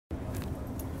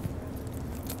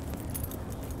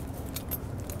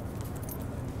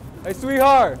Hey,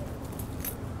 sweetheart,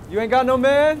 you ain't got no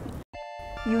man?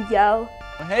 You yell.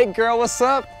 Hey, girl, what's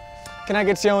up? Can I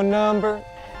get your number?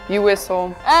 You whistle.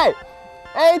 Hey!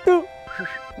 Hey, tu!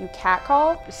 You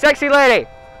catcall. Sexy lady!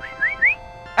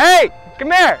 Hey, come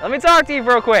here, let me talk to you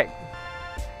real quick.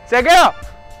 Say, girl,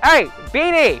 hey,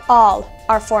 beanie! All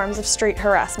are forms of street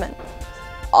harassment.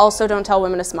 Also, don't tell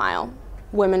women to smile.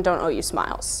 Women don't owe you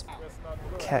smiles.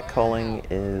 Catcalling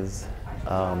is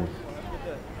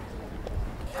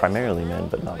primarily men,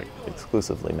 but not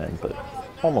exclusively men, but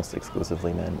almost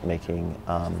exclusively men, making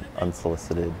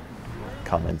unsolicited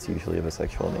comments, usually of a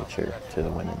sexual nature, to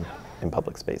the women in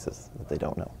public spaces that they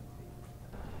don't know.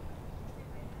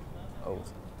 Oh.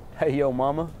 Hey, yo,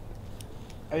 mama.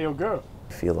 Hey, yo, girl.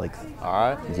 I feel like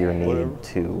All right. you need Whatever.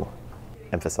 to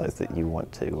emphasize that you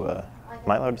want to,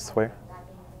 am I allowed to swear?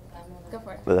 Go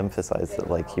for it. But emphasize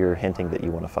that like you're hinting that you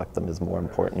want to fuck them is more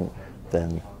important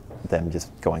than them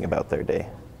just going about their day.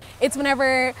 It's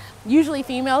whenever usually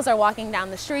females are walking down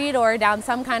the street or down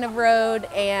some kind of road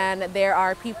and there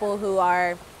are people who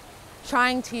are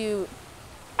trying to,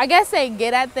 I guess, say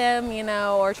get at them, you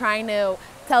know, or trying to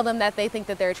tell them that they think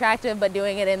that they're attractive, but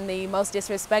doing it in the most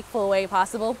disrespectful way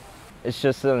possible. It's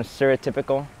just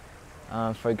stereotypical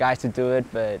for guys to do it,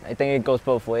 but I think it goes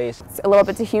both ways. It's a little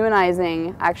bit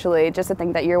dehumanizing, actually, just to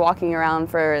think that you're walking around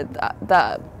for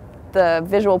the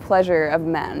visual pleasure of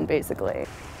men, basically.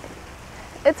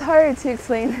 It's hard to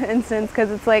explain the instance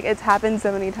because it's like it's happened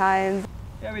so many times.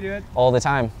 Yeah, we do it. All the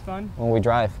time. It's fun. When we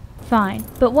drive. Fine,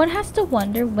 but one has to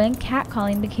wonder when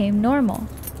catcalling became normal.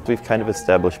 We've kind of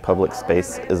established public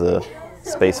space as a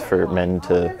space for men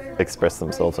to express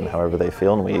themselves in however they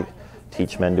feel, and we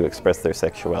teach men to express their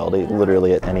sexuality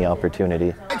literally at any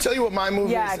opportunity. I tell you what my move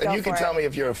is, and you can tell me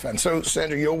if you're a fan. So,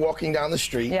 Sandra, you're walking down the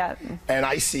street, and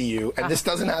I see you, and this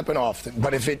doesn't happen often,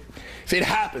 but if it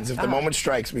happens, if the moment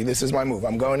strikes me, this is my move.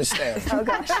 I'm going to stand. Oh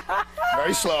gosh.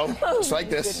 Very slow, just like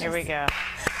this. Here we go.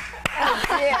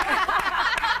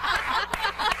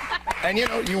 And you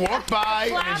know, you walk by,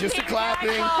 and it's just a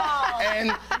clapping,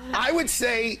 and I would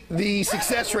say the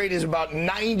success rate is about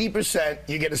 90%.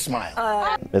 You get a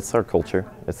smile. It's our culture.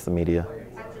 It's the media.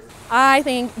 I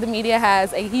think the media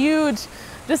has a huge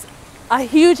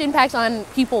impact on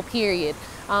people, period.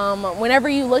 Whenever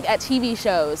you look at TV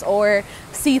shows or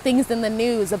see things in the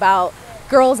news about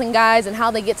girls and guys and how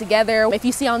they get together, if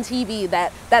you see on TV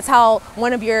that that's how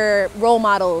one of your role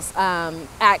models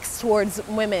acts towards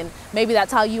women, maybe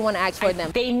that's how you want to act toward them.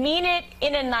 They mean it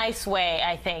in a nice way,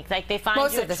 I think. Like they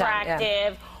find you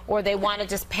attractive, or they want to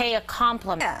just pay a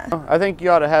compliment. I think you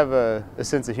ought to have a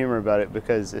sense of humor about it,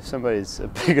 because if somebody's a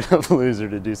big enough loser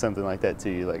to do something like that to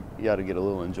you, like, you ought to get a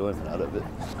little enjoyment out of it.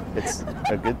 It's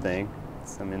a good thing.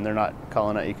 I mean, they're not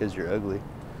calling at you because you're ugly.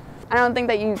 I don't think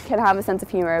that you can have a sense of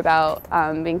humor about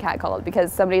being catcalled,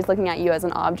 because somebody's looking at you as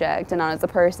an object and not as a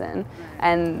person,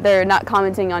 and they're not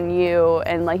commenting on you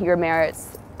and like your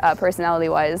merits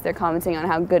personality-wise. They're commenting on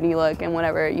how good you look and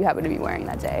whatever you happen to be wearing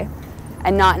that day,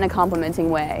 and not in a complimenting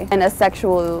way, and a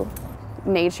sexual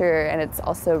nature, and it's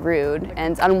also rude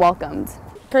and unwelcomed.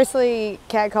 Personally,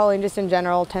 catcalling just in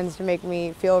general tends to make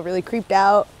me feel really creeped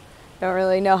out. Don't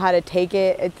really know how to take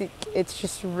it. It's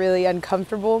just really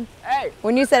uncomfortable. Hey.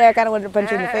 When you said it, I kind of wanted to punch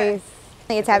you in the face.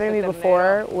 It's happened to me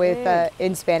before with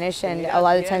in Spanish, and a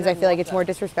lot of times I feel like it's more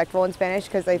disrespectful in Spanish,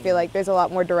 because I feel like there's a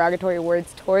lot more derogatory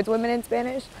words towards women in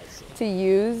Spanish to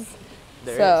use.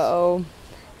 So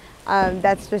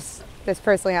that's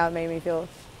personally how it made me feel.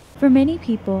 For many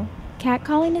people,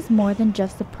 catcalling is more than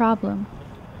just a problem.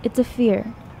 It's a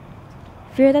fear.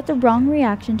 Fear that the wrong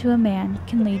reaction to a man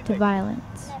can lead to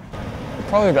violence.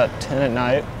 Probably about 10 at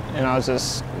night, and I was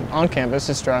just on campus,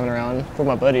 just driving around with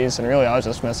my buddies, and really I was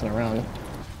just messing around,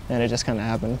 and it just kind of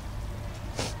happened.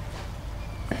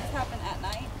 This happened at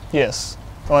night? Yes.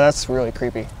 Oh, that's really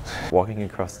creepy. Walking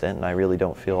across Denton, I really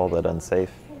don't feel all that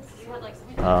unsafe.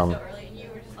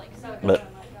 But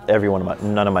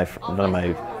none of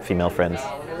my female friends,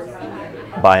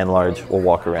 by and large, will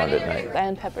walk around at night.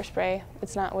 And pepper spray.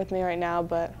 It's not with me right now,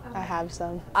 but I have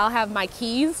some. I'll have my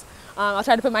keys. I'll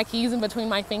try to put my keys in between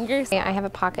my fingers. I have a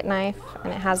pocket knife,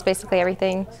 and it has basically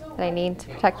everything that I need to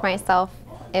protect myself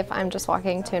if I'm just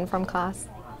walking to and from class.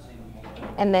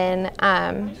 And then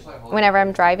whenever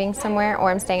I'm driving somewhere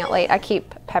or I'm staying out late, I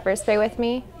keep pepper spray with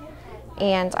me,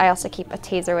 and I also keep a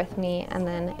taser with me. And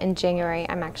then in January,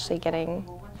 I'm actually getting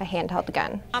a handheld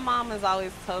gun. My mom has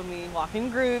always told me, walk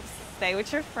in groups, stay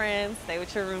with your friends, stay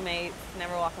with your roommates,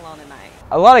 never walk alone at night.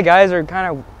 A lot of guys are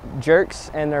kind of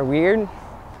jerks, and they're weird,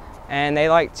 and they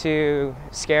like to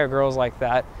scare girls like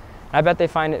that. I bet they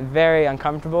find it very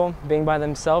uncomfortable being by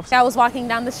themselves. I was walking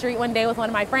down the street one day with one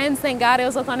of my friends. Thank God it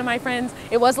was with one of my friends.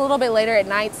 It was a little bit later at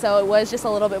night, so it was just a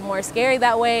little bit more scary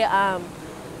that way.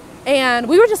 And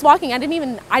we were just walking. I didn't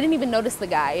even notice the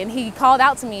guy, and he called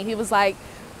out to me. He was like,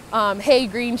 "Hey,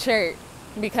 green shirt,"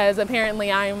 because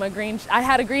apparently I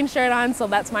had a green shirt on, so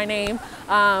that's my name.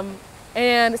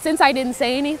 And since I didn't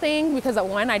say anything, because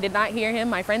one, I did not hear him,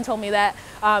 my friend told me that,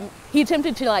 he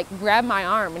attempted to like grab my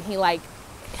arm, and he like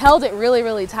held it really,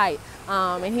 really tight.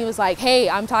 And he was like, "Hey,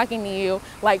 I'm talking to you,"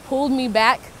 like pulled me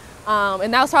back.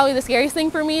 And that was probably the scariest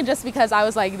thing for me, just because I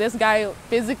was like, this guy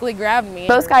physically grabbed me.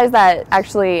 Most guys that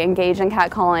actually engage in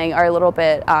catcalling are a little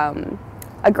bit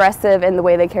aggressive in the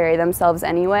way they carry themselves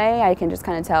anyway. I can just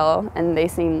kind of tell, and they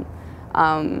seem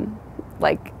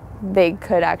like they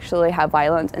could actually have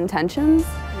violent intentions.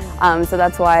 So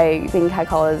that's why being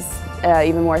catcalled is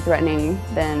even more threatening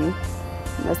than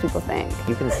most people think.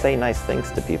 You can say nice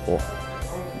things to people,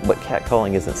 but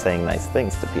catcalling isn't saying nice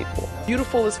things to people.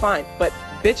 Beautiful is fine, but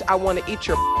bitch, I want to eat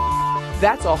your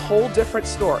that's a whole different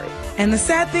story. And the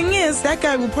sad thing is, that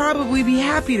guy will probably be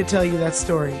happy to tell you that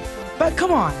story. But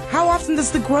come on, how often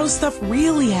does the gross stuff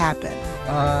really happen?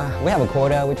 We have a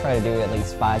quota. We try to do it at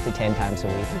least 5 to 10 times a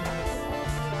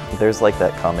week. There's like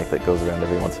that comic that goes around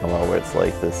every once in a while where it's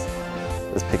like this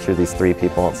picture of these three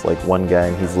people. It's like one guy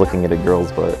and he's looking at a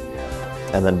girl's butt,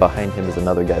 and then behind him is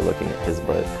another guy looking at his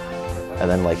butt. And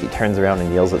then like he turns around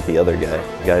and yells at the other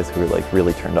guys who are like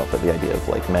really turned off at the idea of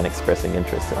like men expressing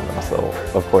interest in them. So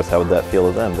of course, how would that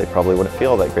feel to them? They probably wouldn't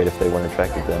feel that great if they weren't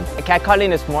attracted to them.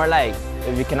 Catcalling is more like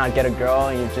if you cannot get a girl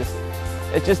and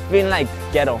it's just being like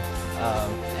ghetto.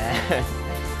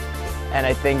 And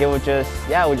I think it would just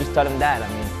tell them that. I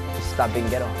mean, just stop being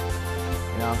ghetto,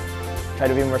 you know? Try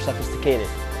to be more sophisticated.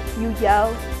 You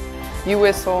yell. You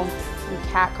whistle. You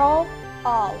catcall.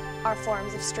 All are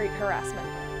forms of street harassment.